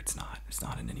anywhere. It's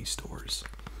not in any stores.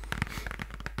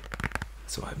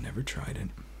 So I've never tried it.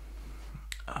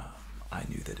 I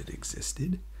knew that it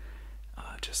existed,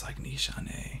 just like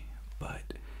Nichane,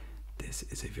 but this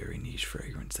is a very niche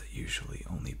fragrance that usually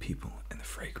only people in the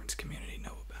fragrance community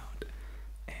know about.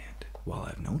 And while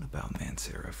I've known about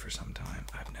Mancera for some time,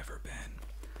 I've never been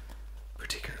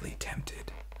particularly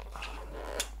tempted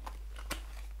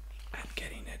at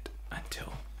getting it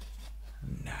until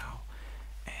now.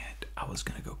 And I was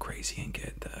gonna go crazy and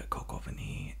get the Coco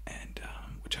Vanille and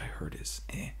which I heard is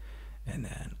eh. And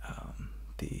then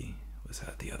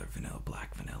the other vanilla,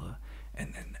 black vanilla,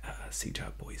 and then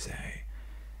C-Top Boise.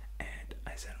 And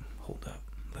I said, hold up,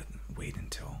 wait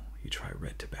until you try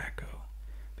Red Tobacco,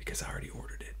 because I already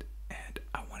ordered it, and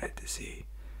I wanted to see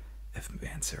if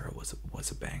Mancera was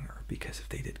a banger, because if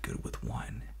they did good with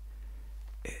one,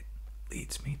 it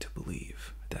leads me to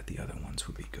believe that the other ones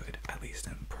would be good, at least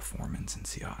in performance and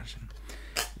sillage and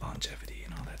longevity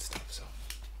and all that stuff. So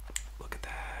look at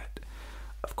that.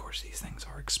 Of course, these things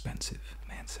are expensive.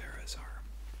 Manceras are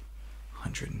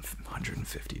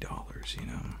 $150, you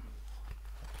know.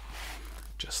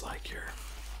 Just like your,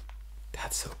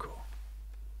 that's so cool.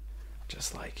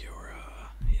 Just like your,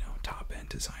 you know, top-end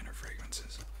designer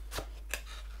fragrances.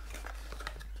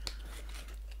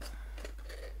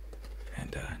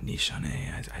 And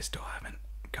Nichane, I still haven't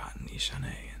gotten Nichane,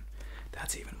 and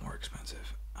that's even more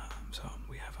expensive. So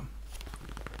we have them.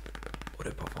 Eau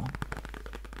de Pavon,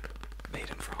 made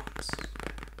in France.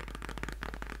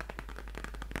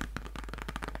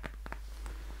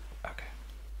 Okay,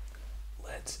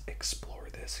 let's explore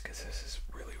this, because this is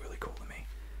really, really cool to me.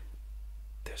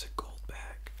 There's a gold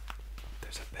bag.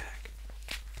 There's a bag.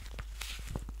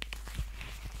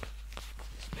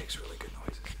 It makes really good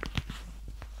noises.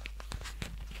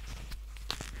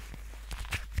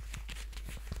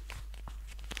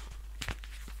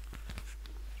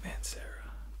 Mancera,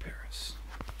 Paris.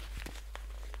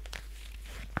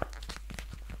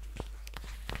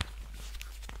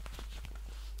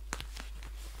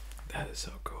 That is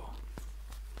so cool.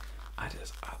 I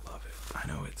love it. I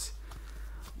know it's,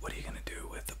 what are you gonna do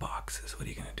with the boxes? What are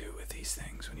you gonna do with these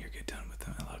things when you get done with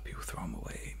them? A lot of people throw them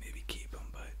away, maybe keep them,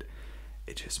 but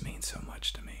it just means so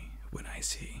much to me when I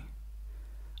see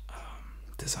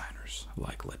designers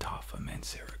like Lattafa,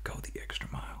 Mancera go the extra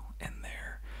mile in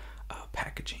their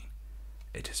packaging.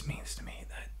 It just means to me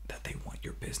that they want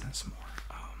your business more.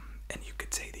 And you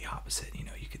could say the opposite. You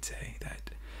know, you could say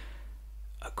that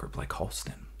a group like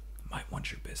Halston might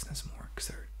want your business more because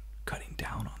they're cutting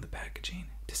down on the packaging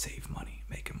to save money,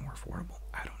 make it more affordable.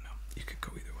 I don't know. You could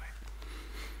go either way.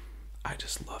 I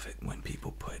just love it when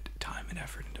people put time and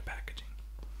effort into packaging.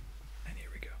 And here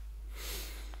we go.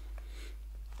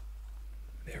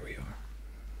 There we are.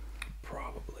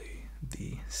 Probably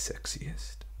the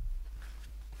sexiest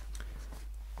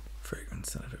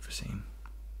fragrance that I've ever seen.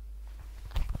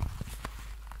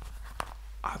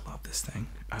 I love this thing.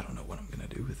 I don't know what I'm gonna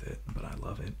do with it, but I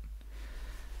love it.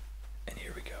 And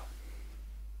here we go.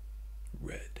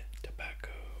 Red Tobacco.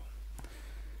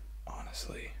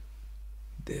 Honestly,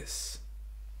 this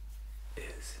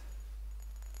is,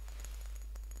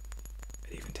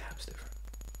 it even taps different.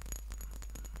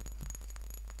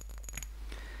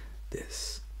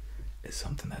 This is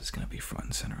something that is going to be front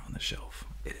and center on the shelf.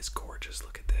 It is gorgeous.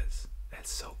 Look at this.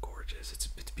 That's so gorgeous. It's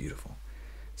beautiful.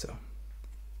 So,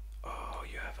 oh,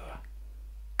 you have a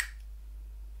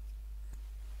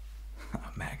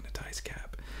magnetized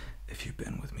cap. If you've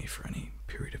been with me for any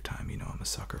period of time, you know I'm a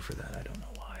sucker for that. I don't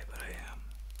know why, but I am.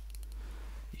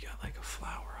 You got like a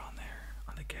flower on there,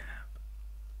 on the cap.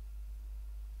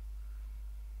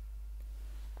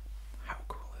 How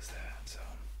cool is that?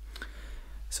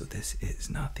 So this is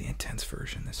not the intense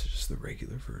version. This is just the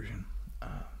regular version.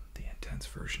 The intense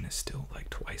version is still like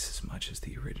twice as much as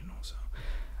the original, so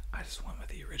I just went with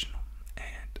the original.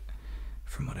 And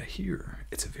from what I hear,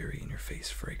 it's a very in-your-face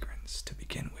fragrance to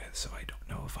begin with, so I don't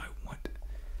know if I want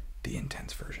the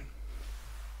intense version.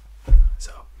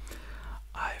 So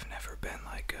I've never been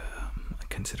like I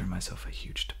consider myself a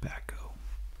huge tobacco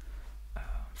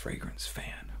fragrance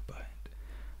fan, but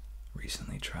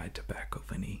recently tried Tobacco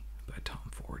Vanille by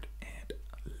Tom Ford and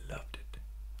loved it.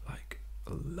 Like,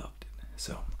 loved it.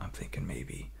 So I'm thinking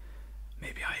maybe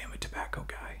I am a tobacco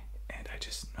guy and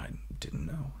I didn't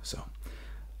know. So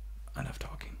enough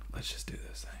talking. Let's just do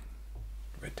this thing.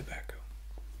 Red Tobacco.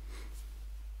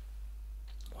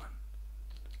 One.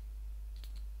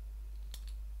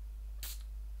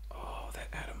 Oh,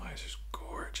 that atomizer's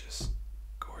gorgeous.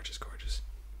 Gorgeous, gorgeous.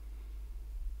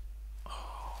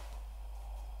 Oh.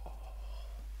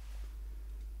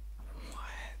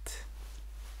 What?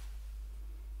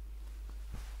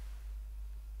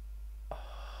 Oh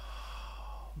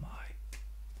my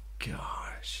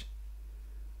gosh.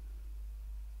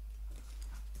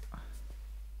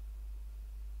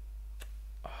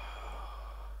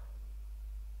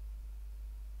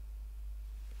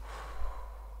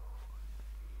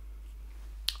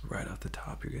 Right off the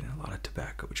top, you're getting a lot of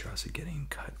tobacco, but you're also getting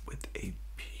cut with a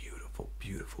beautiful,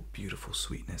 beautiful, beautiful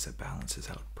sweetness that balances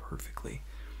out perfectly.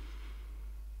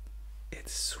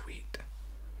 It's sweet.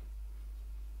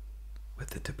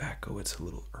 With the tobacco, it's a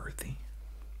little earthy.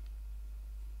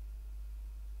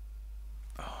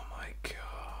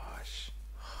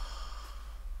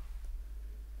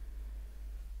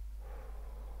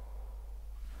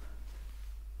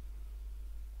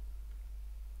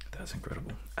 That's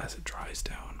incredible. As it dries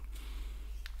down,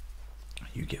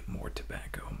 you get more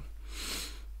tobacco.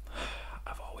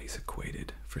 I've always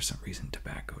equated, for some reason,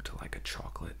 tobacco to like a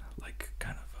chocolate, like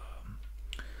kind of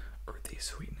earthy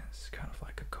sweetness, kind of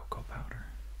like a cocoa powder,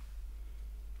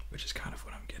 which is kind of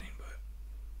what I'm getting. But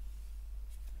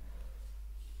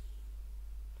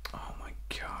oh my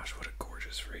gosh, what a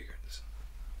gorgeous fragrance!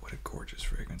 What a gorgeous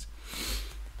fragrance!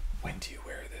 When do you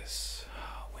wear this?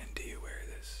 When do you wear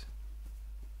this?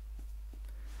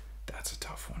 That's a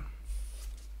tough one.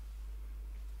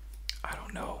 I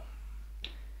don't know.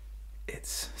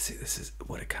 This is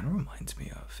what it kind of reminds me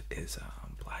of is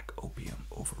black opium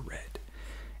over red.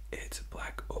 It's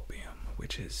black opium,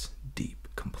 which is deep,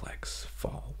 complex,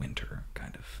 fall, winter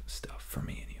kind of stuff for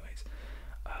me anyways.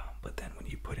 But then when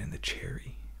you put in the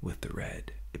cherry with the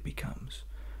red, it becomes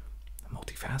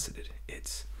multifaceted.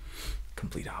 It's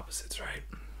complete opposites, right?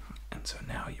 And so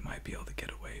now you might be able to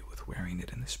get away with wearing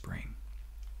it in the spring.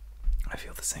 I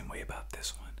feel the same way about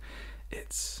this one.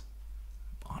 It's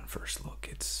on first look,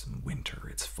 it's winter,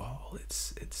 it's fall,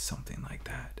 it's something like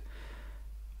that.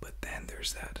 But then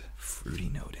there's that fruity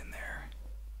note in there,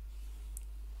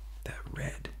 that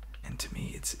red, and to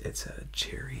me it's a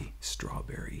cherry,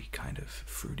 strawberry kind of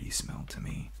fruity smell to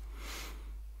me.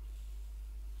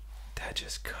 That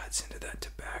just cuts into that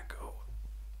tobacco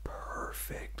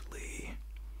perfectly.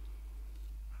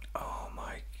 Oh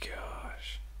my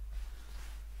gosh.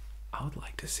 I would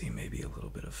like to see maybe a little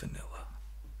bit of vanilla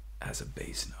as a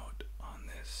base note on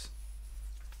this.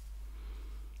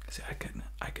 See, I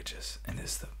could just, and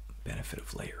this is the benefit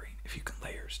of layering. If you can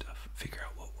layer stuff, figure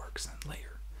out what works, and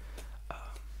layer.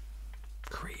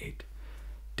 Create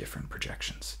different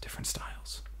projections, different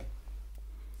styles.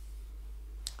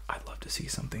 I'd love to see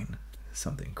something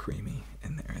creamy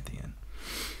in there at the end.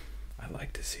 I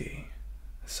like to see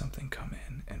something come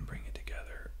in and bring it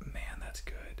together. Man, that's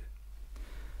good.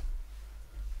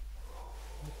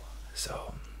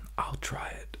 So I'll try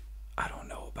it. I don't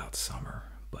know about summer,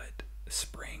 but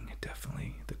spring,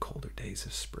 definitely the colder days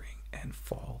of spring, and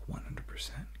fall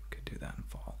 100%. Could do that in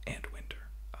fall and winter.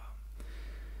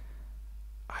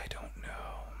 I don't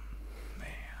know,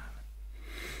 man.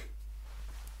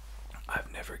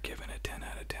 I've never given a 10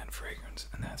 out of 10 fragrance,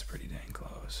 and that's pretty dang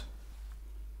close.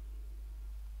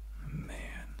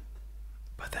 Man.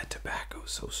 But that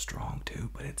tobacco's so strong too,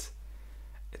 but it's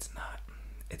not,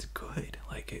 it's good.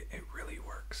 Like it really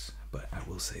works. But I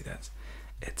will say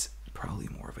it's probably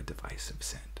more of a divisive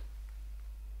scent.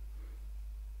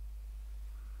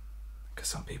 Because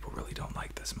some people really don't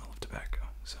like the smell of tobacco,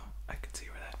 so I can see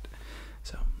where that.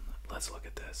 So let's look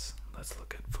at this. Let's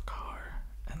look at Fakhar,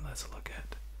 and let's look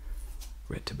at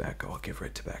Red Tobacco. I'll give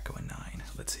Red Tobacco a 9.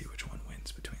 Let's see which one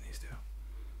wins between these two.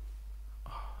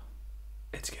 Oh,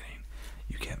 it's getting,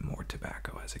 you get more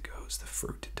tobacco as it goes. The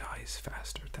fruit dies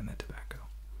faster than the tobacco.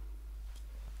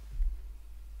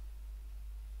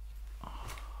 Oh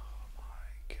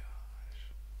my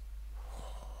gosh.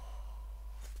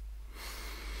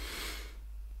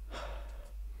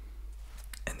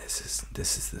 And this is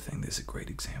the thing. This is a great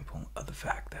example of the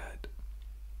fact that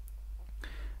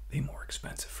the more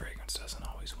expensive fragrance doesn't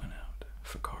always win out.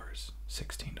 Fakhar's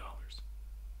 $16,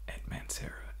 and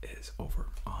Mancera is over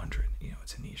 100. You know,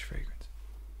 it's a niche fragrance.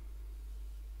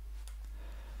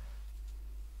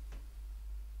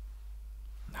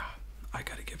 Nah, I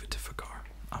gotta give it to Fakhar.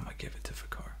 I'm gonna give it to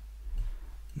Fakhar.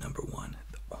 Number one,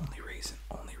 the only reason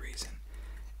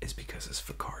is because as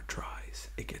Fakhar dries,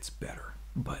 it gets better.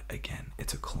 But again,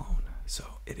 it's a clone,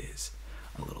 so it is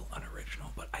a little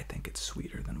unoriginal, but I think it's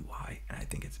sweeter than Y, and I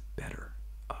think it's better.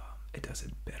 It does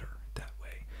it better that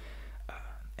way.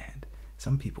 And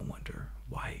some people wonder,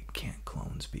 why can't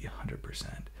clones be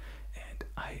 100%? And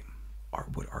I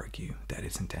would argue that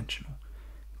it's intentional.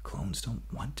 Clones don't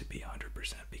want to be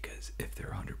 100% because if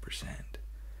they're 100%,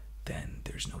 then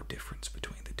there's no difference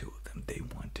between the two of them. They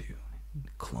want to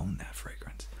clone that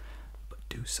fragrance, but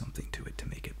do something to it to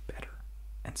make it better.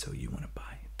 And so you want to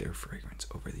buy their fragrance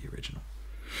over the original.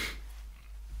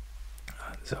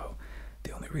 So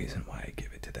the only reason why I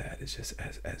give it to that is just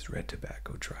as Red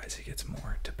Tobacco dries, it gets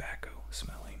more tobacco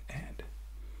smelling, and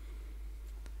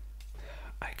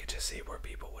I could just see where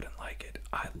people wouldn't like it.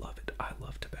 I love it. I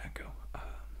love tobacco,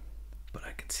 but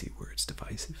I can see where it's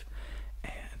divisive.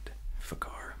 And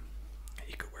Fakhar,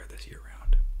 you could wear this year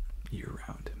round.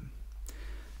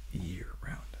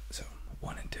 So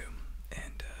 1 and 2,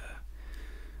 and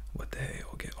what the hey?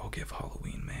 I'll give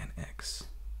Halloween Man X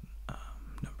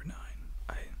number 9.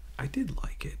 I did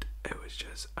like it. I was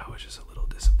just a little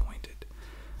disappointed.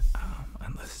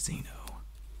 Unless Zino.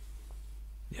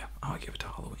 Yeah, I'll give it to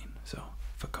Halloween. So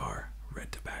Fakhar,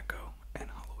 Red Tobacco, and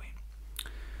Halloween.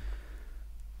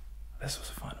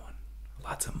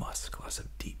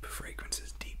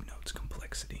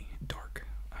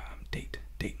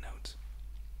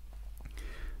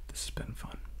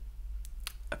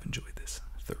 I've enjoyed this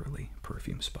thoroughly.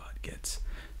 Perfume Spot gets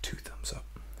 2 thumbs up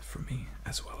for me,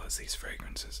 as well as these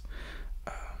fragrances.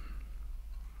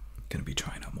 Gonna be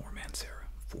trying out more Mancera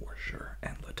for sure,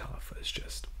 and Lattafa is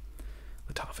just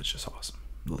awesome.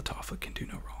 Lattafa can do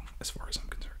no wrong as far as I'm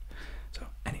concerned. So,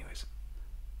 anyways,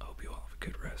 I hope you all have a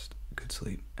good rest, good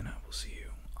sleep, and I will see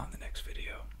you on the next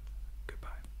video.